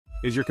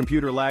Is your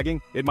computer lagging?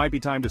 It might be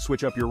time to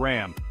switch up your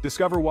RAM.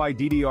 Discover why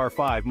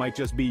DDR5 might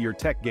just be your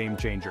tech game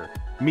changer.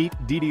 Meet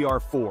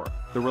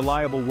DDR4, the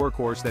reliable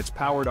workhorse that's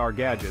powered our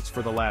gadgets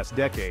for the last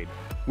decade.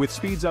 With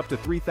speeds up to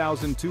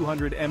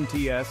 3,200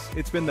 MTS,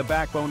 it's been the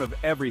backbone of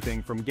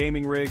everything from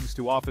gaming rigs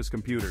to office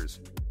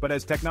computers. But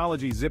as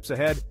technology zips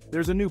ahead,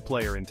 there's a new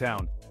player in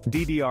town,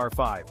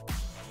 DDR5.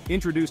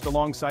 Introduced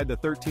alongside the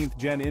 13th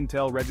Gen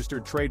Intel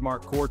registered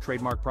trademark Core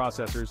trademark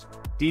processors,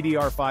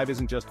 DDR5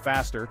 isn't just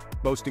faster,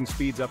 boasting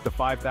speeds up to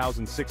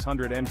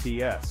 5,600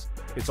 MTS.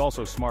 It's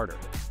also smarter.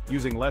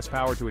 Using less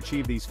power to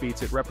achieve these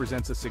feats, it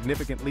represents a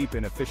significant leap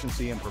in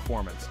efficiency and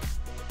performance.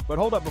 But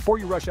hold up, before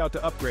you rush out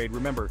to upgrade,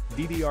 remember,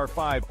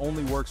 DDR5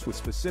 only works with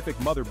specific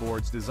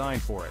motherboards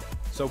designed for it,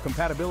 so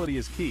compatibility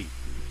is key.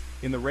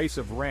 In the race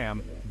of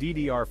RAM,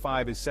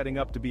 DDR5 is setting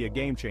up to be a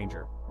game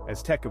changer.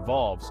 As tech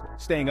evolves,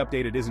 staying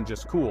updated isn't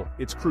just cool,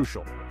 it's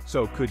crucial.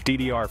 So could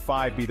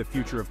DDR5 be the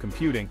future of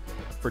computing?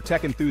 For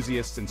tech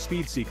enthusiasts and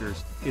speed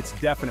seekers, it's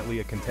definitely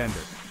a contender.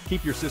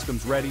 Keep your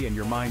systems ready and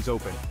your minds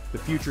open. The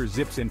future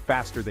zips in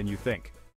faster than you think.